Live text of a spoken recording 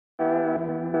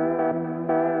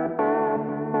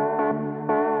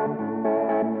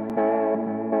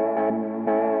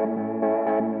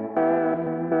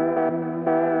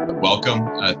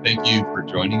Welcome. Thank you for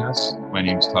joining us. My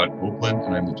name is Todd Copeland,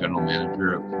 and I'm the General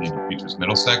Manager of Community Futures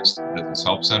Middlesex Business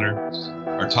Help Center.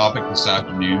 Our topic this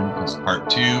afternoon is part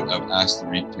 2 of Ask the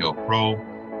Retail Pro,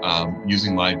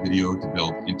 using live video to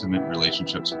build intimate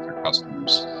relationships with your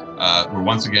customers. We're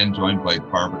once again joined by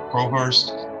Barbara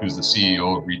Crowhurst, who's the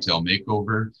CEO of Retail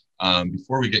Makeover.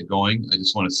 Before we get going, I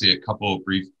just want to say a couple of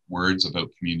brief words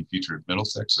about Community Futures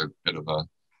Middlesex, a bit of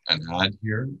an ad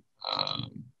here.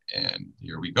 And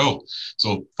here we go.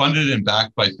 So funded and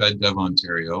backed by FedDev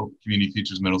Ontario, Community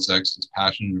Futures Middlesex is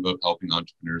passionate about helping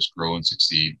entrepreneurs grow and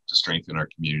succeed to strengthen our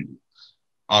community.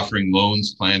 Offering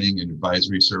loans, planning, and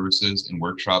advisory services and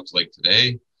workshops like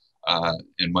today,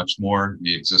 and much more,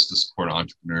 we exist to support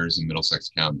entrepreneurs in Middlesex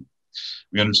County.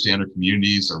 We understand our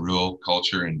communities, our rural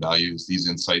culture, and values. These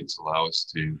insights allow us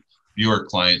to view our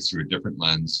clients through a different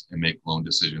lens and make loan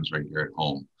decisions right here at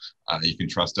home. You can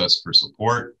trust us for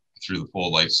support through the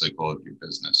full life cycle of your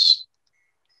business.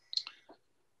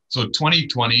 So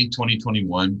 2020,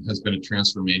 2021 has been a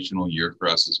transformational year for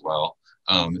us as well.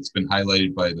 It's been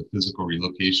highlighted by the physical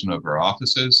relocation of our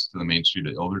offices to the main street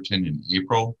of Ilderton in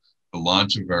April, the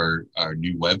launch of our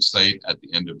new website at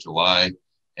the end of July,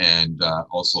 and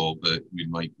also we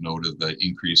might note of the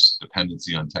increased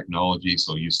dependency on technology,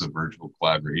 so use of virtual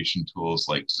collaboration tools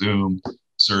like Zoom,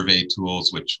 survey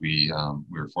tools, which we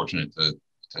were fortunate to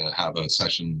have a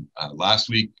session last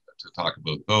week to talk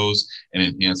about those, and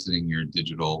enhancing your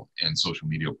digital and social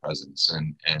media presence,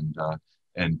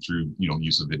 and through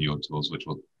use of video tools, which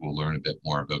we'll learn a bit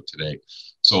more about today.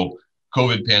 So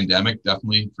COVID pandemic,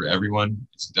 definitely for everyone,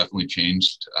 it's definitely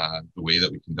changed the way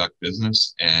that we conduct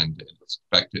business, and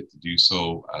expect it to do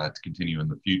so to continue in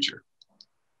the future.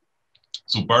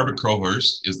 So Barbara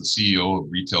Crowhurst is the CEO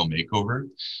of Retail Makeover.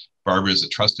 Barbara is a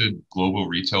trusted global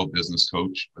retail business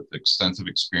coach with extensive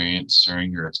experience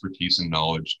sharing her expertise and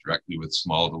knowledge directly with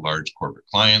small to large corporate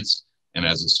clients, and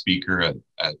as a speaker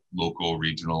at local,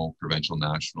 regional, provincial,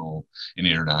 national, and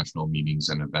international meetings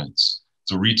and events.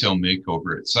 So Retail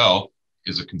Makeover itself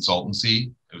is a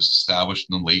consultancy. It was established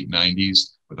in the late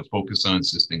 90s with a focus on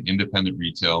assisting independent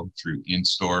retail through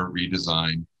in-store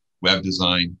redesign, web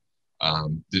design,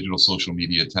 digital social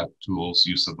media tech tools,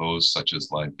 use of those such as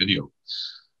live video.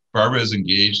 Barbara is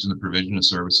engaged in the provision of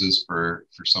services for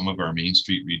some of our Main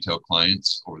Street retail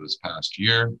clients over this past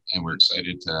year, and we're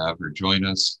excited to have her join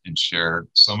us and share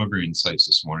some of her insights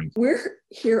this morning. We're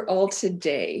here all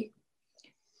today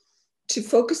to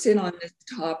focus in on this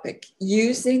topic,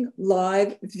 using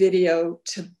live video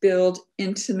to build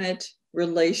intimate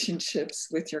relationships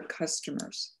with your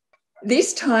customers.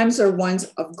 These times are ones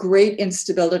of great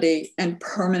instability and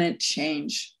permanent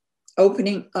change,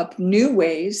 opening up new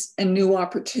ways and new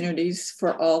opportunities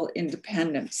for all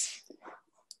independents.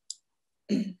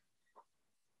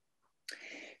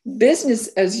 Business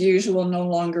as usual no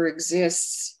longer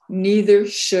exists, neither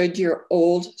should your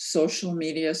old social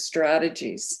media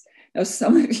strategies. Now,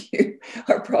 some of you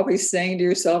are probably saying to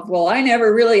yourself, well, I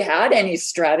never really had any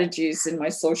strategies in my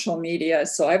social media,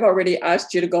 so I've already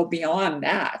asked you to go beyond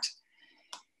that.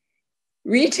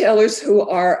 Retailers who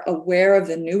are aware of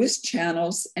the newest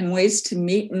channels and ways to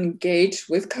meet and engage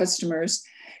with customers,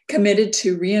 committed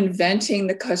to reinventing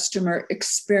the customer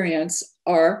experience,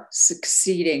 are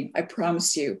succeeding, I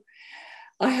promise you.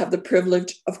 I have the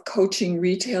privilege of coaching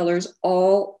retailers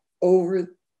all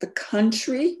over the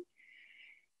country,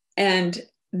 and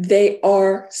they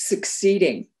are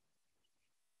succeeding.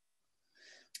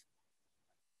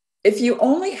 If you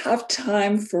only have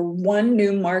time for one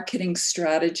new marketing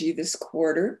strategy this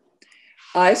quarter,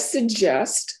 I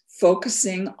suggest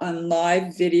focusing on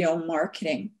live video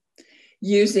marketing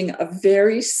using a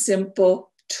very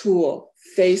simple tool,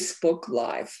 Facebook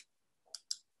Live.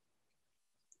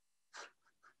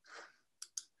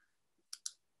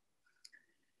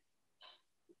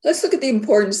 Let's look at the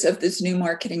importance of this new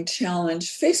marketing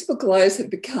challenge. Facebook Lives have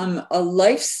become a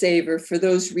lifesaver for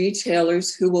those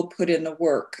retailers who will put in the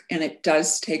work, and it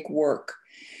does take work.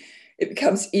 It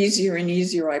becomes easier and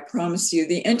easier, I promise you.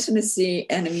 The intimacy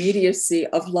and immediacy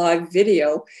of live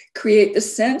video create the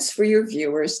sense for your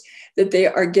viewers that they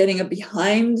are getting a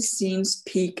behind-the-scenes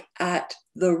peek at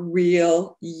the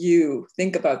real you.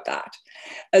 Think about that.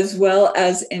 As well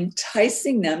as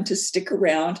enticing them to stick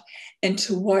around and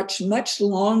to watch much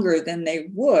longer than they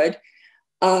would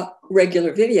a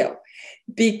regular video,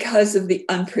 because of the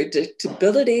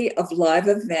unpredictability of live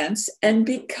events and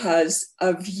because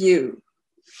of you.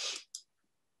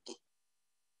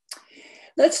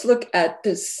 Let's look at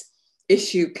this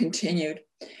issue continued.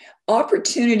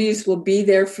 Opportunities will be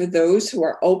there for those who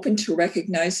are open to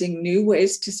recognizing new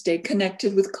ways to stay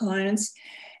connected with clients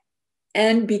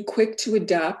and be quick to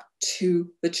adapt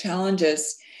to the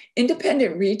challenges.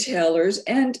 Independent retailers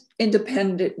and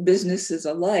independent businesses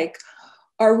alike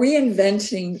are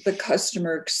reinventing the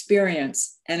customer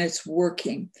experience, and it's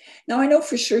working. Now, I know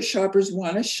for sure shoppers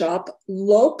want to shop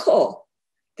local.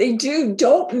 They do.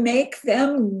 Don't make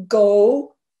them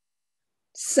go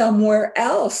somewhere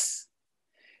else.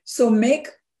 So make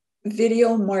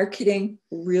video marketing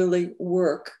really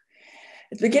work.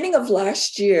 At the beginning of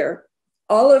last year,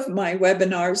 all of my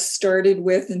webinars started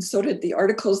with, and so did the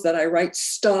articles that I write,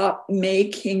 "Stop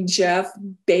making Jeff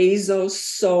Bezos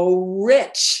so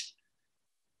rich."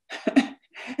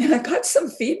 And I got some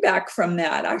feedback from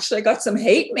that. Actually, I got some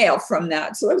hate mail from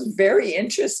that. So it was very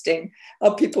interesting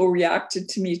how people reacted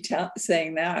to me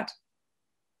saying that.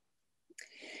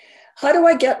 How do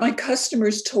I get my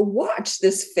customers to watch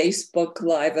this Facebook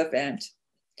Live event?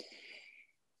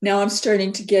 Now I'm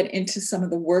starting to get into some of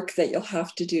the work that you'll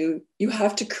have to do. You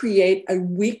have to create a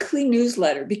weekly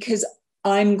newsletter, because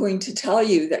I'm going to tell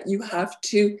you that you have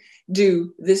to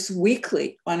do this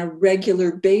weekly on a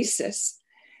regular basis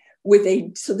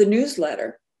so the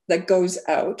newsletter that goes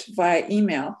out via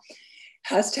email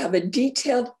has to have a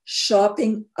detailed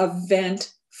shopping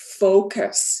event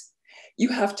focus. You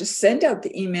have to send out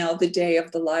the email the day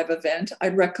of the live event.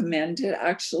 I'd recommend it,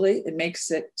 actually. It makes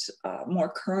it more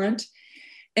current.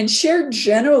 And share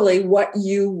generally what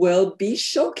you will be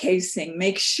showcasing.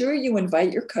 Make sure you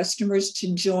invite your customers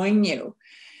to join you.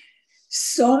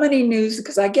 So many news,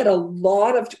 because I get a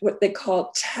lot of what they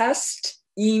call test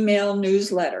email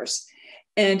newsletters.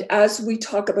 And as we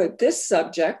talk about this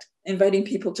subject, inviting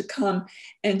people to come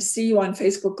and see you on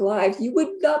Facebook Live, you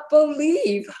would not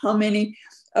believe how many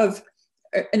of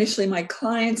initially my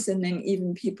clients, and then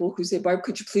even people who say, "Barb,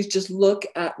 could you please just look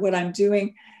at what I'm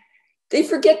doing?" They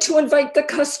forget to invite the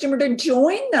customer to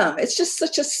join them. It's just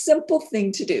such a simple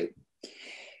thing to do.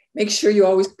 Make sure you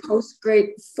always post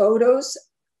great photos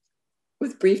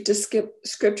with brief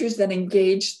descriptors that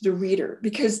engage the reader,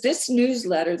 because this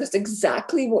newsletter, that's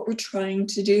exactly what we're trying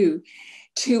to do,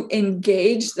 to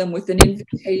engage them with an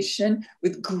invitation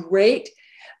with great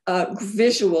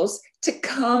visuals to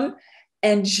come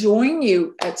and join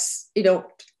you at,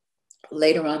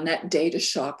 later on that day to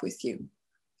shop with you.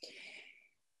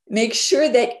 Make sure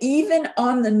that even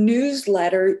on the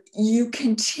newsletter, you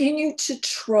continue to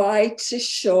try to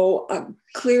show a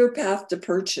clear path to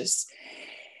purchase.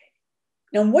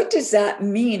 Now, what does that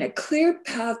mean? A clear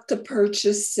path to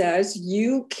purchase says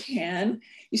you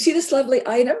see this lovely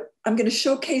item? I'm going to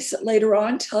showcase it later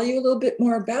on, tell you a little bit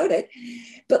more about it,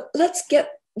 but let's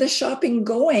get the shopping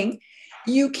going.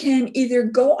 You can either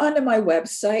go onto my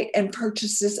website and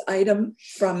purchase this item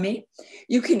from me.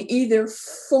 You can either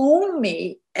phone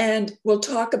me and we'll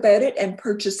talk about it and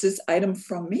purchase this item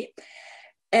from me.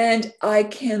 And I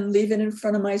can leave it in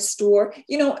front of my store.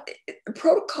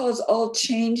 Protocol is all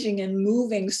changing and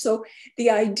moving. So the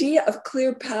idea of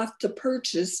clear path to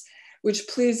purchase, which,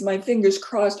 please, my fingers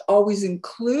crossed, always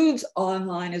includes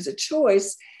online as a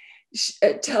choice,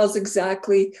 it tells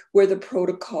exactly where the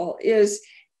protocol is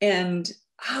and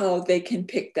how they can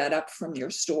pick that up from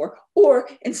your store. Or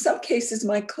in some cases,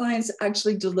 my clients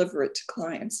actually deliver it to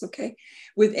clients, okay,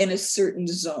 within a certain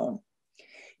zone.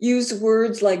 Use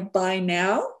words like "buy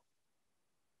now,"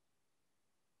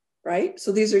 right?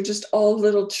 So these are just all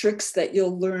little tricks that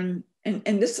you'll learn. And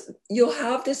this, you'll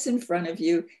have this in front of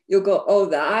you. You'll go, "Oh,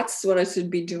 that's what I should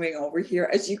be doing over here,"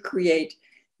 as you create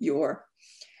your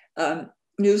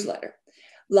newsletter.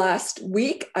 Last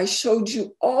week, I showed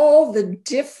you all the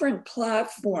different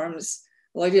platforms.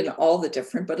 Well, I didn't all the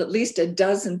different, but at least a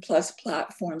dozen plus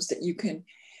platforms that you can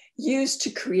use to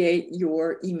create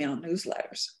your email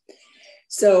newsletters.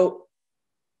 So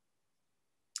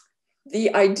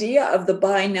the idea of the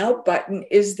buy now button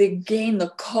is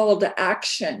the call to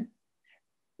action.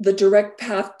 The direct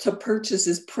path to purchase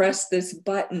is press this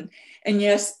button. And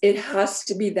yes, it has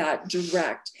to be that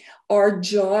direct. Our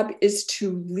job is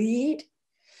to lead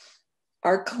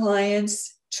our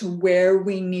clients to where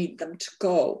we need them to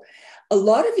go. A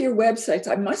lot of your websites,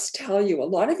 I must tell you, a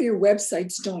lot of your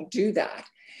websites don't do that.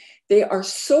 They are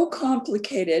so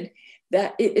complicated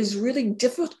that it is really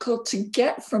difficult to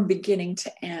get from beginning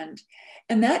to end.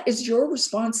 And that is your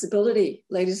responsibility,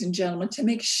 ladies and gentlemen, to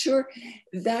make sure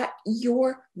that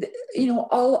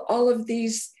all of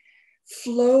these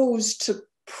flows to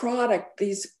product,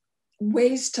 these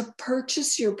ways to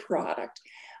purchase your product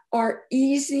are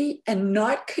easy and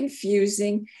not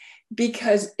confusing,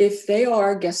 because if they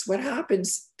are, guess what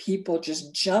happens? People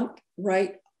just jump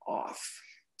right off.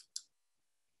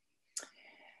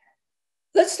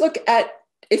 Let's look at,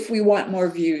 if we want more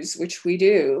views, which we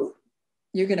do,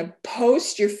 you're going to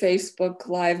post your Facebook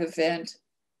Live event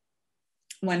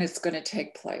when it's going to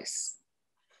take place.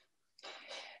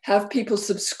 Have people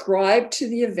subscribe to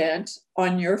the event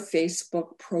on your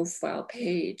Facebook profile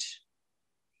page.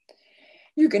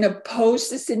 You're going to post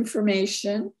this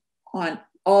information on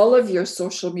all of your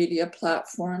social media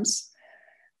platforms,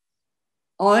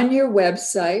 on your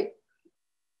website.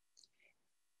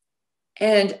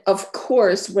 And of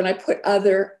course, when I put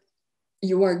other,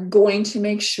 you are going to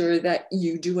make sure that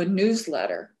you do a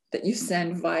newsletter that you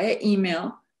send via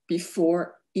email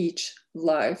before each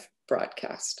live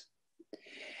broadcast.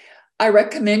 I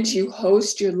recommend you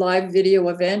host your live video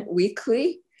event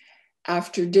weekly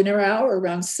after dinner hour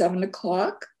around 7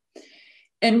 o'clock.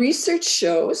 And research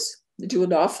shows, they do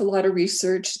an awful lot of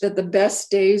research, that the best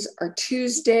days are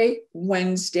Tuesday,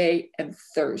 Wednesday, and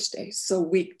Thursday, so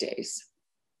weekdays.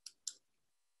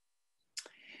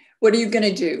 What are you going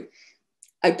to do?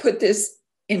 I put this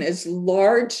in as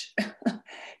large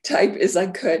type as I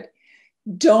could.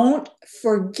 Don't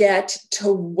forget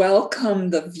to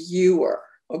welcome the viewer,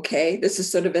 okay? This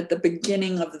is sort of at the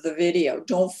beginning of the video.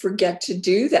 Don't forget to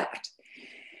do that.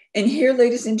 And here,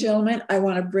 ladies and gentlemen, I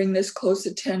want to bring this close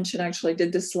attention. Actually, I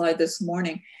did this slide this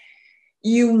morning.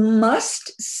 You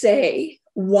must say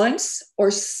once or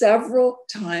several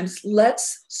times,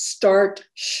 let's start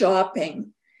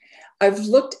shopping. I've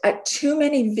looked at too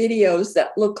many videos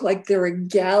that look like they're a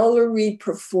gallery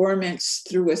performance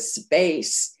through a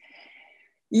space.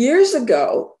 Years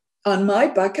ago, on my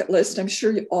bucket list, I'm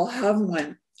sure you all have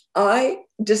one, I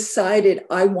decided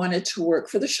I wanted to work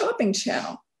for the shopping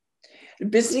channel. A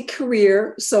busy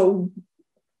career. So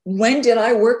when did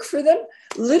I work for them?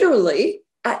 Literally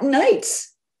at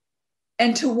nights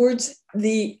and towards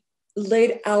the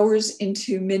late hours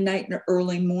into midnight and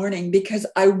early morning, because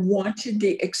I wanted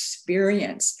the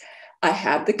experience. I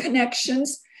had the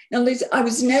connections. Now, I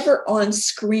was never on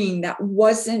screen. That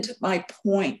wasn't my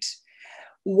point.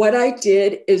 What I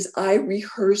did is I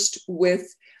rehearsed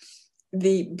with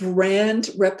the brand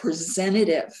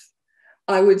representative.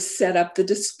 I would set up the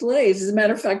displays. As a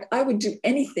matter of fact, I would do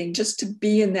anything just to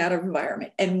be in that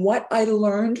environment. And what I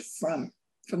learned from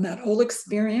that whole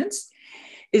experience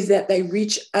is that they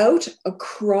reach out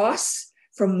across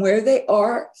from where they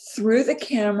are through the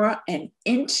camera and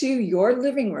into your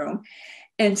living room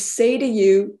and say to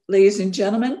you, ladies and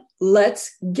gentlemen,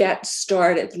 let's get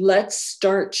started. Let's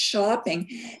start shopping.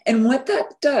 And what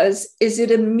that does is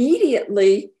it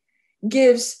immediately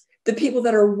gives the people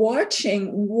that are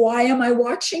watching, why am I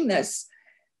watching this?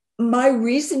 My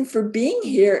reason for being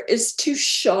here is to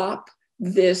shop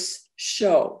this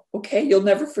show. Okay, you'll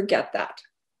never forget that.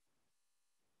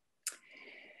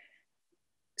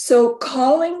 So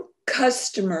calling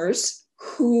customers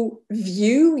who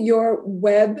view your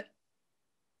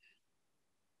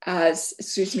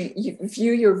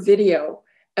view your video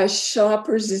as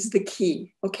shoppers is the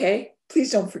key, okay?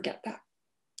 Please don't forget that.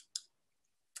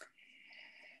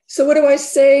 So what do I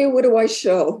say? What do I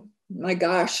show? My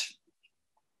gosh.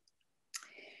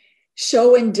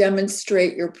 Show and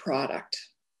demonstrate your product.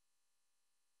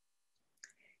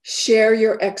 Share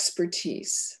your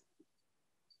expertise.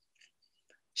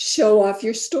 Show off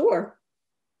your store.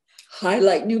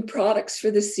 Highlight new products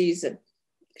for the season.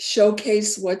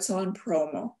 Showcase what's on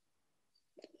promo.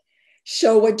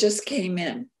 Show what just came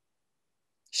in.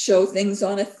 Show things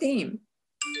on a theme.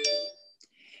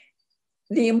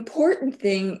 The important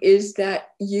thing is that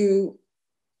you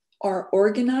are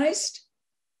organized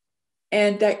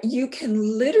and that you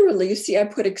can literally, you see, I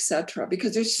put etc.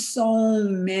 because there's so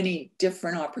many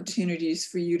different opportunities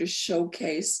for you to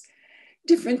showcase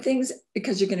different things,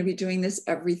 because you're going to be doing this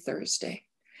every Thursday.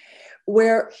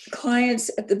 Where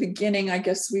clients at the beginning, I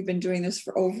guess we've been doing this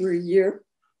for over a year,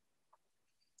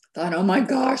 thought, oh my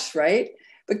gosh, right?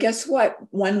 But guess what?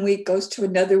 One week goes to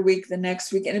another week, the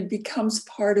next week, and it becomes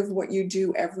part of what you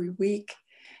do every week.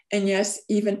 And yes,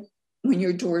 even when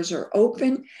your doors are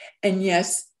open, and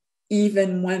yes,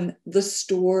 even when the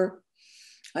store,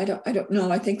 I don't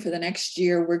know, I think for the next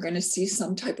year, we're going to see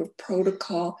some type of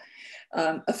protocol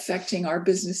affecting our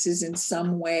businesses in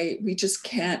some way. We just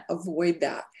can't avoid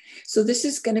that. So this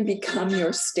is going to become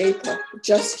your staple,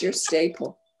 just your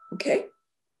staple, okay?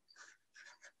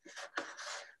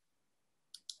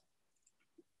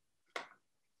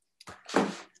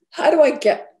 How do I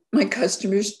get my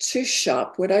customers to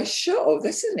shop what I show?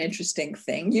 This is an interesting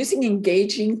thing. Using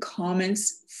engaging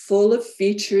comments full of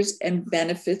features and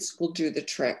benefits will do the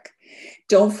trick.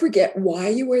 Don't forget why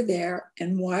you were there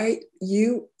and why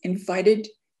you invited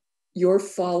your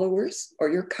followers or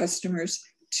your customers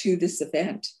to this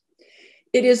event.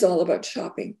 It is all about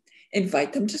shopping.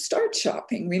 Invite them to start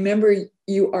shopping. Remember,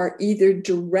 you are either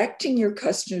directing your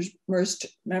customers to,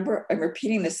 remember, I'm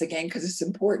repeating this again because it's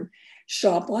important,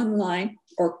 shop online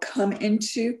or come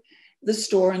into the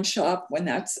store and shop when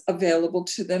that's available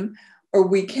to them, or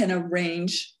we can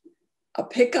arrange a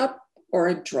pickup or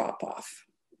a drop-off.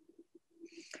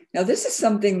 Now, this is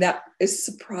something that is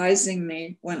surprising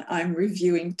me when I'm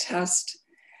reviewing test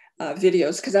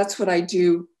videos, because that's what I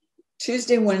do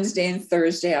Tuesday, Wednesday, and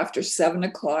Thursday after 7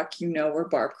 o'clock. You know where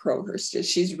Barb Crowhurst is.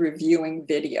 She's reviewing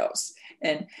videos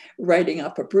and writing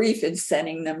up a brief and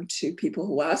sending them to people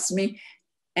who ask me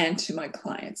and to my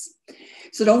clients.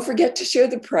 So don't forget to share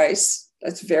the price.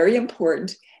 That's very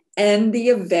important. And the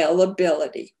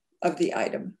availability of the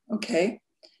item, okay?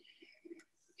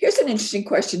 Here's an interesting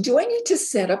question. Do I need to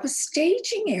set up a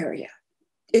staging area?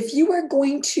 If you are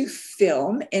going to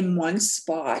film in one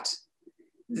spot,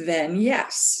 then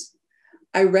yes.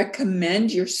 I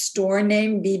recommend your store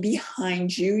name be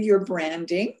behind you, your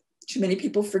branding. Too many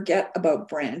people forget about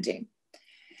branding.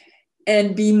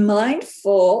 And be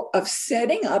mindful of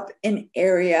setting up an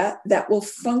area that will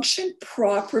function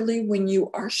properly when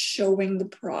you are showing the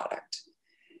product.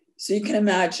 So you can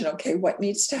imagine, okay, what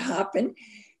needs to happen?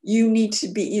 You need to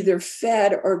be either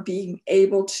fed or being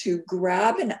able to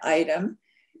grab an item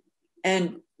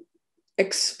and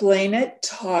explain it,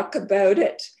 talk about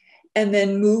it, and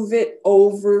then move it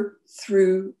over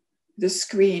through the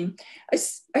screen.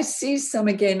 I see some,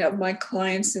 again, of my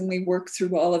clients, and we work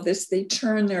through all of this. They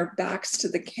turn their backs to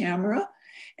the camera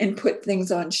and put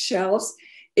things on shelves.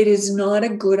 It is not a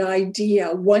good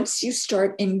idea. Once you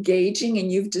start engaging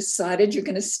and you've decided you're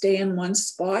going to stay in one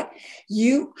spot,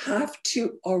 you have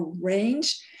to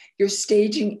arrange your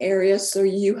staging area so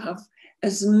you have,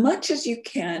 as much as you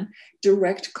can,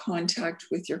 direct contact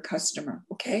with your customer,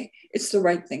 okay? It's the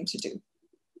right thing to do.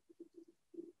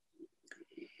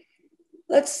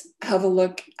 Let's have a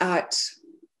look at,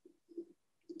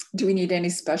 do we need any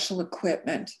special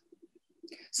equipment?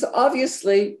 So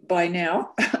obviously by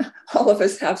now, all of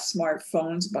us have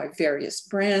smartphones by various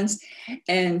brands,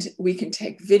 and we can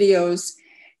take videos,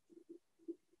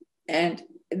 and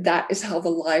that is how the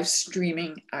live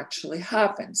streaming actually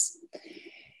happens.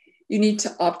 You need to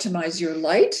optimize your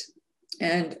light,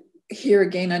 and here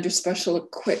again under special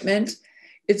equipment,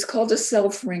 it's called a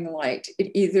self-ring light.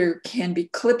 It either can be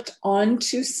clipped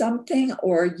onto something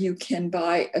or you can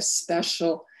buy a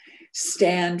special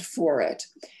stand for it.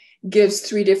 Gives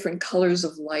 3 different colors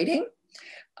of lighting.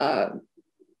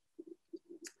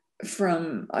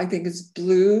 From, I think it's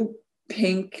blue,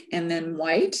 pink, and then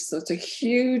white. So it's a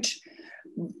huge,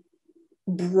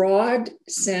 broad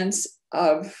sense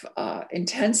of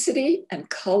intensity and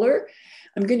color.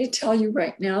 I'm going to tell you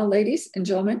right now, ladies and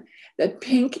gentlemen, that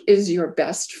pink is your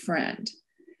best friend.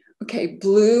 Okay,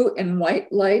 blue and white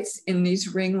lights in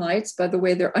these ring lights, by the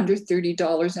way, they're under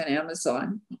 $30 on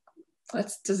Amazon.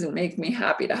 That doesn't make me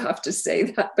happy to have to say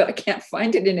that, but I can't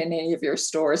find it in any of your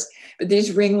stores. But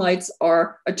these ring lights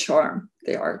are a charm.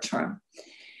 They are a charm.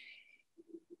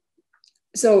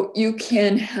 So you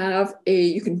can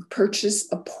purchase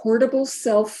a portable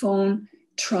cell phone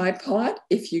tripod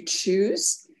if you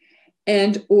choose,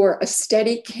 and or a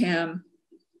Steadicam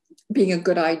being a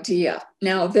good idea.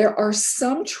 Now, there are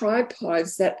some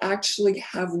tripods that actually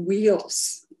have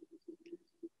wheels.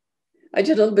 I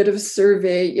did a little bit of a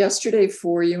survey yesterday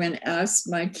for you and asked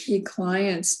my key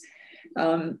clients,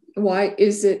 why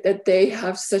is it that they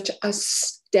have such a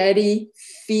steady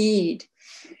feed?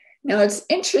 Now, it's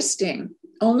interesting.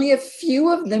 Only a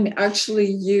few of them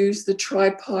actually use the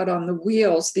tripod on the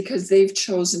wheels because they've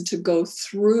chosen to go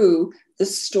through the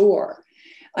store.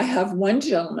 I have one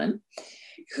gentleman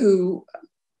who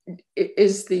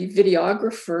is the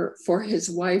videographer for his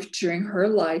wife during her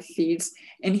live feeds,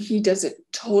 and he does it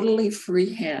totally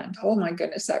freehand. Oh my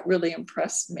goodness, that really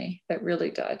impressed me. That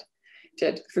really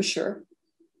did for sure.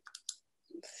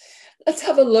 Let's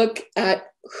have a look at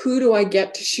who do I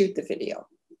get to shoot the video.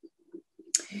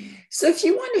 So if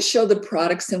you want to show the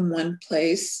products in one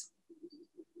place,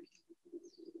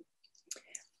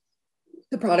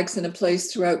 the products in a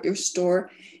place throughout your store,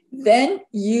 then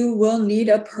you will need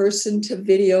a person to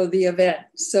video the event.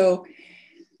 So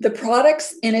the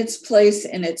products in its place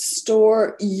in its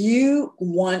store, you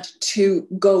want to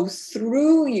go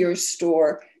through your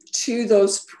store to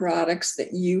those products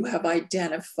that you have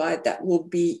identified that will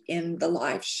be in the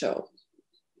live show.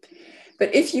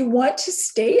 But if you want to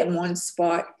stay in one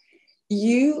spot,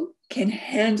 you can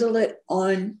handle it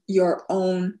on your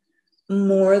own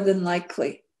more than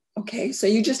likely. Okay, so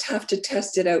you just have to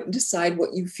test it out and decide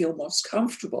what you feel most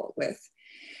comfortable with.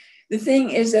 The thing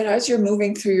is that as you're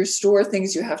moving through your store,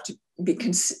 things you have to be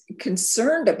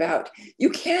concerned about, you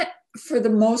can't, for the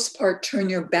most part, turn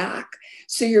your back.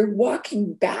 So you're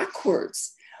walking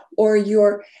backwards, or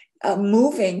you're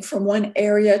moving from one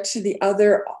area to the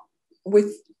other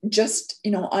with just,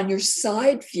 on your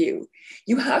side view.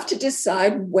 You have to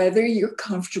decide whether you're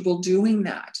comfortable doing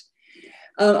that.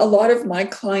 A lot of my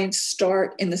clients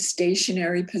start in the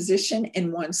stationary position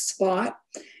in one spot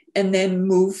and then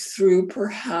move through,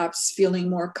 perhaps feeling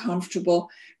more comfortable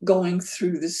going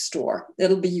through the store.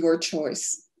 It'll be your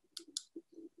choice.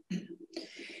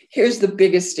 Here's the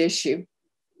biggest issue.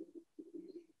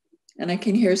 And I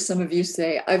can hear some of you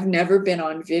say, I've never been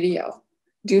on video.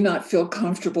 Do not feel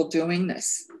comfortable doing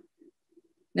this.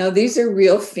 Now, these are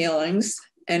real feelings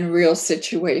and real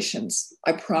situations.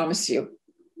 I promise you.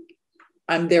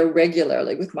 I'm there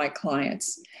regularly with my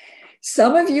clients.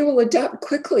 Some of you will adapt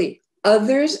quickly.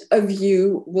 Others of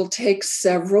you will take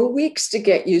several weeks to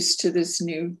get used to this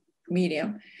new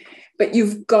medium. But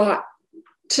you've got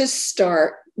to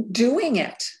start doing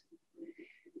it.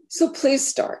 So please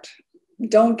start.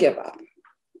 Don't give up.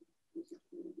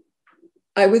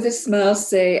 I, with a smile,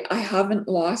 say, I haven't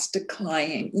lost a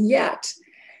client yet.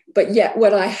 But yet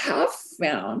what I have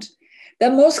found,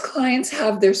 that most clients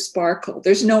have their sparkle.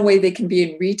 There's no way they can be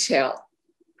in retail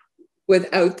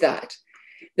without that.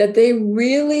 That they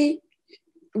really,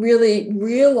 really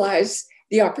realize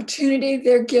the opportunity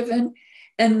they're given.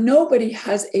 And nobody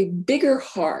has a bigger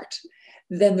heart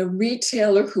than the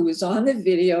retailer who is on the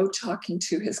video talking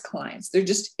to his clients. There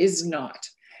just is not.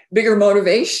 Bigger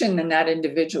motivation than that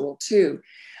individual too.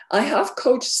 I have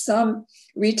coached some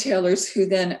retailers who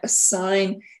then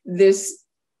assign this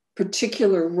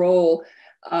particular role,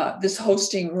 this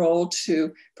hosting role,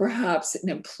 to perhaps an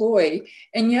employee.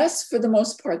 And yes, for the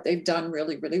most part, they've done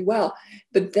really, really well.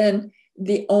 But then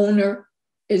the owner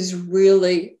is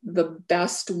really the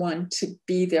best one to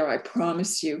be there, I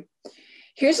promise you.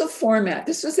 Here's a format.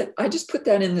 I just put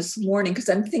that in this morning because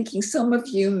I'm thinking some of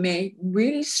you may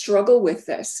really struggle with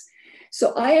this.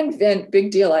 So I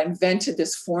invented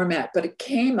this format, but it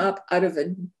came up out of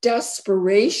a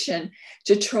desperation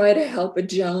to try to help a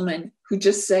gentleman who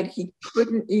just said he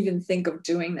couldn't even think of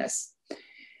doing this.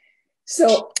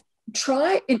 So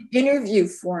try an interview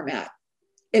format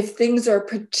if things are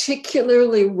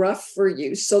particularly rough for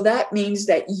you. So that means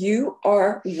that you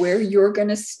are where you're going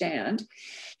to stand,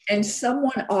 and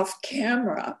someone off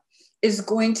camera is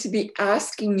going to be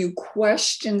asking you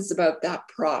questions about that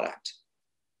product.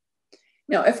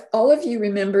 Now, if all of you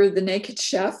remember the Naked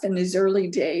Chef in his early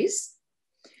days,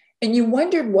 and you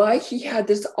wondered why he had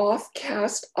this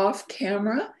off-cast,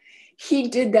 off-camera, he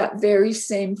did that very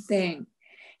same thing.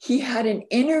 He had an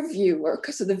interviewer,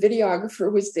 because the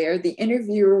videographer was there, the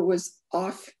interviewer was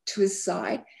off to his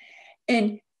side,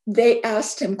 and they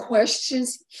asked him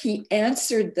questions, he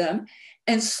answered them,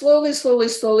 and slowly, slowly,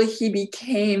 slowly, he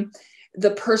became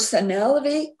the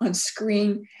personality on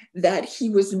screen that he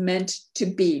was meant to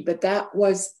be. But that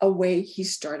was a way he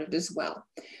started as well.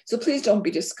 So please don't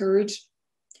be discouraged.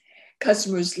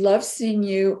 Customers love seeing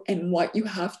you and what you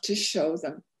have to show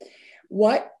them.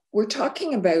 What we're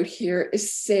talking about here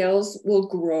is sales will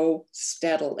grow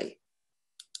steadily.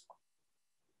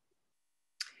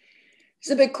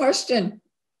 It's a big question.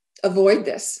 Avoid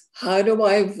this. How do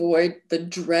I avoid the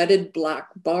dreaded black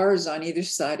bars on either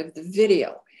side of the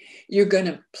video? You're going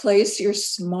to place your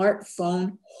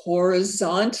smartphone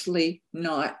horizontally,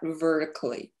 not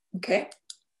vertically, okay?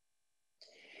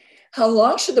 How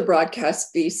long should the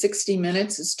broadcast be? 60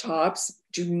 minutes is tops.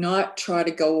 Do not try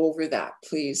to go over that,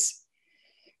 please.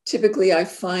 Typically, I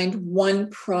find one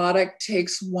product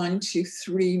takes 1 to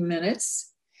 3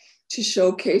 minutes to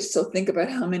showcase. So think about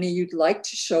how many you'd like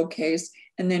to showcase,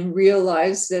 and then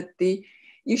realize that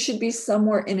you should be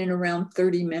somewhere in and around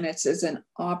 30 minutes as an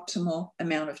optimal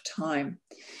amount of time.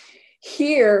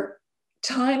 Here,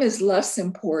 time is less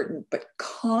important, but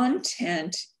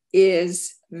content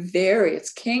is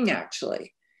it's king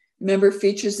actually. Remember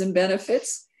features and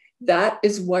benefits? That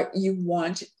is what you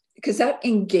want, because that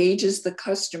engages the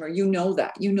customer. You know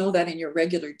that in your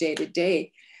regular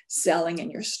day-to-day selling in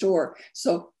your store.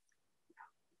 So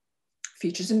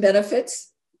features and benefits,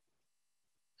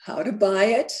 how to buy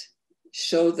it,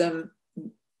 show them,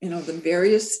 the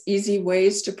various easy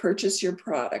ways to purchase your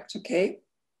product, okay?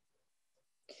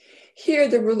 Here,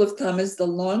 the rule of thumb is the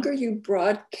longer you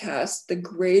broadcast, the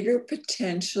greater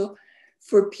potential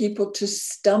for people to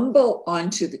stumble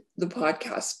onto the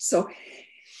podcast. So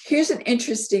here's an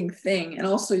interesting thing, and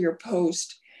also your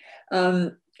post.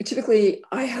 Typically,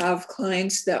 I have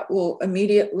clients that will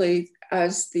immediately,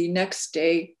 as the next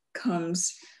day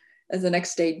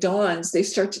dawns, they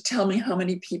start to tell me how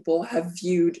many people have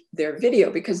viewed their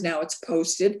video, because now it's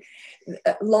posted.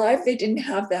 Live, they didn't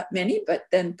have that many, but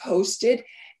then posted,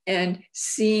 and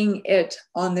seeing it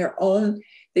on their own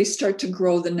they start to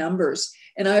grow the numbers.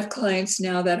 And I have clients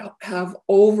now that have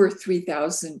over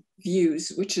 3,000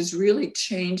 views, which is really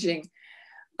changing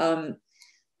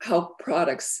how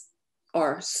products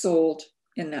are sold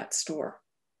in that store.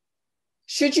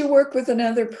 Should you work with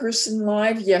another person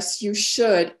live? Yes, you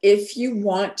should. If you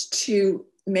want to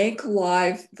make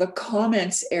live the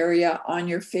comments area on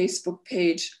your Facebook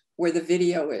page where the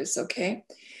video is, okay?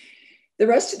 The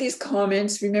rest of these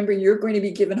comments, remember, you're going to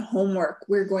be given homework.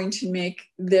 We're going to make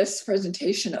this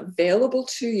presentation available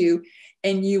to you,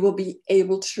 and you will be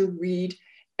able to read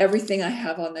everything I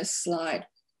have on this slide.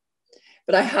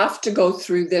 But I have to go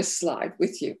through this slide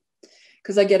with you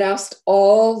because I get asked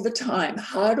all the time,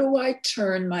 how do I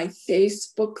turn my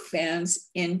Facebook fans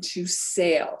into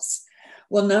sales?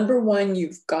 Well, number one,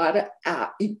 you've got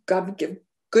to give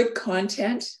good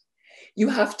content. You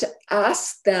have to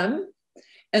ask them.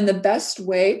 And the best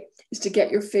way is to get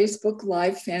your Facebook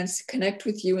Live fans to connect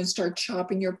with you and start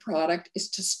shopping your product is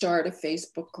to start a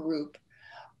Facebook group.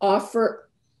 Offer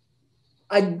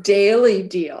a daily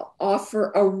deal,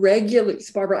 offer a regular,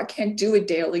 Barbara, I can't do a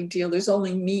daily deal. There's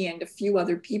only me and a few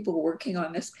other people working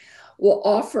on this. We'll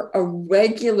offer a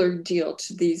regular deal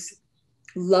to these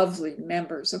lovely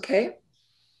members, okay?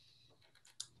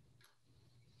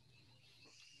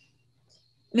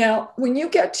 Now, when you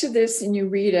get to this and you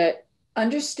read it,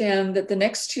 understand that the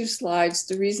next two slides,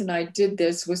 the reason I did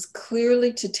this was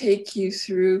clearly to take you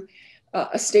through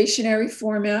a stationary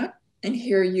format. And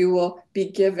here you will be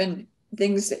given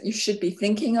things that you should be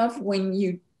thinking of when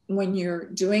you're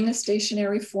doing a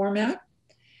stationary format.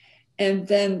 And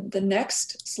then the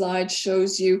next slide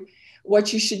shows you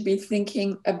what you should be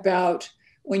thinking about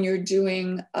when you're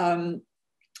doing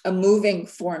a moving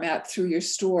format through your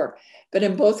store. But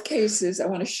in both cases, I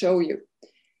want to show you.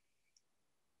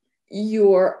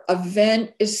 Your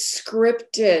event is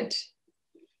scripted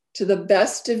to the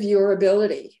best of your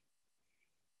ability.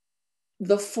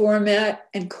 The format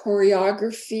and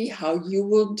choreography, how you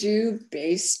will do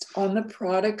based on the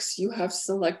products you have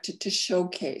selected to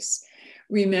showcase.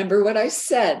 Remember what I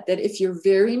said, that if you're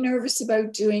very nervous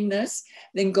about doing this,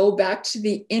 then go back to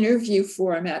the interview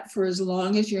format for as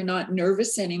long as you're not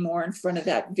nervous anymore in front of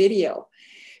that video.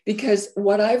 Because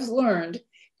what I've learned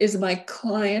is my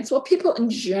clients, well, people in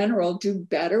general do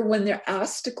better when they're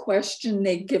asked a question,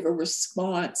 they give a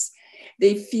response.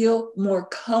 They feel more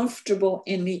comfortable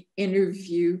in the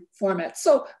interview format.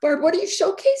 So, Barb, what are you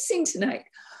showcasing tonight?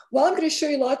 Well, I'm going to show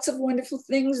you lots of wonderful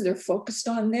things. They're focused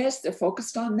on this, they're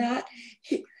focused on that.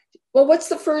 Well, what's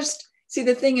the first? See,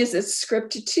 the thing is, it's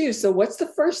scripted too. So what's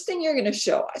the first thing you're going to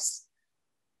show us?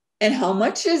 And how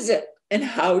much is it? And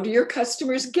how do your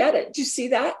customers get it? Do you see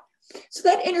that? So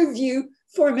that interview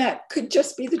format could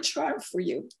just be the charm for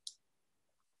you.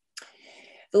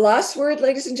 The last word,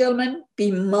 ladies and gentlemen, be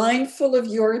mindful of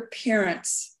your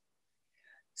appearance.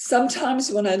 Sometimes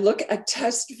when I look at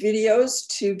test videos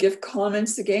to give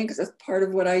comments again, because that's part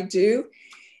of what I do,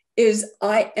 is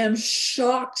I am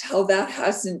shocked how that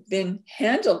hasn't been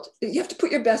handled. You have to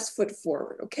put your best foot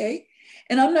forward, okay?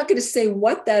 And I'm not going to say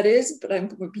what that is, but I'm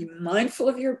going to be mindful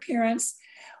of your appearance,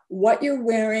 what you're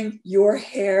wearing, your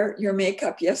hair, your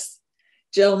makeup. Yes,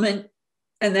 gentlemen,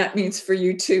 and that means for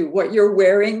you too, what you're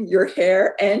wearing, your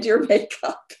hair, and your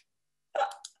makeup.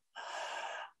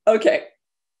 Okay,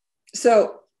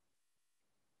 so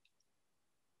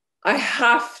I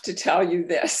have to tell you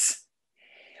this.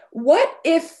 What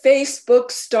if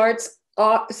Facebook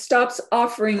stops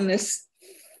offering this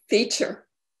feature?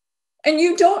 And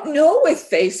you don't know with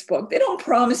Facebook, they don't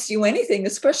promise you anything,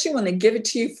 especially when they give it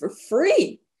to you for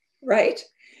free, right?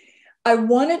 I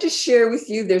wanted to share with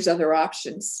you, there's other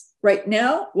options. Right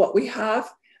now, what we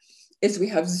have is we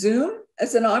have Zoom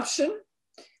as an option.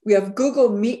 We have Google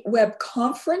Meet Web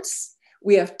Conference.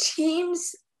 We have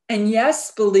Teams. And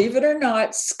yes, believe it or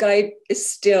not, Skype is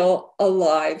still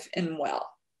alive and well.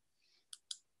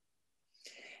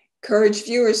 Encourage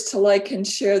viewers to like and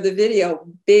share the video.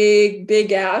 Big,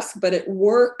 big ask, but it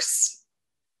works.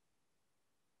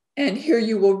 And here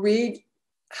you will read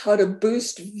how to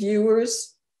boost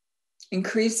viewers,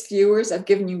 increase viewers. I've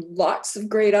given you lots of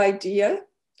great ideas.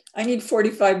 I need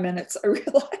 45 minutes, I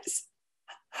realize.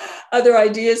 Other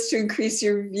ideas to increase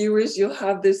your viewers. You'll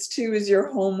have this too as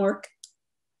your homework.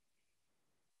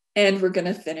 And we're going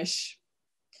to finish.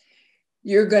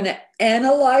 You're going to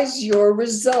analyze your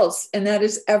results, and that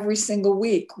is every single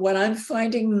week. What I'm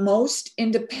finding most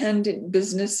independent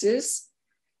businesses,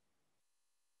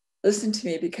 listen to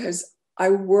me because I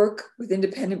work with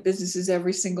independent businesses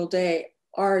every single day,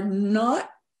 are not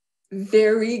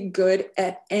very good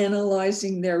at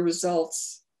analyzing their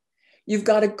results. You've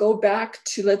got to go back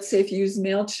to, let's say if you use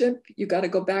MailChimp, you've got to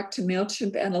go back to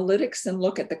MailChimp Analytics and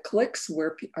look at the clicks.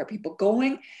 Where are people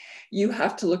going? You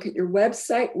have to look at your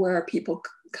website. Where are people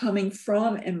coming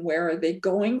from and where are they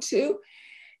going to?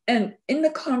 And in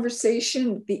the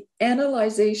conversation, the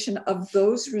analyzation of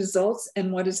those results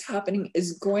and what is happening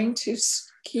is going to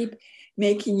keep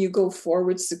making you go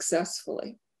forward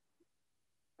successfully.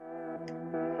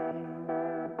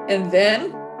 And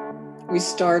then we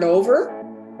start over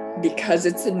because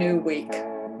it's a new week.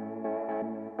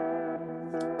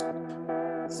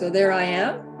 So there I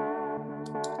am.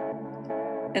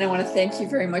 And I want to thank you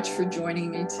very much for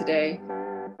joining me today,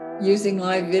 using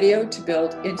live video to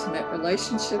build intimate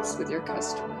relationships with your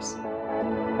customers.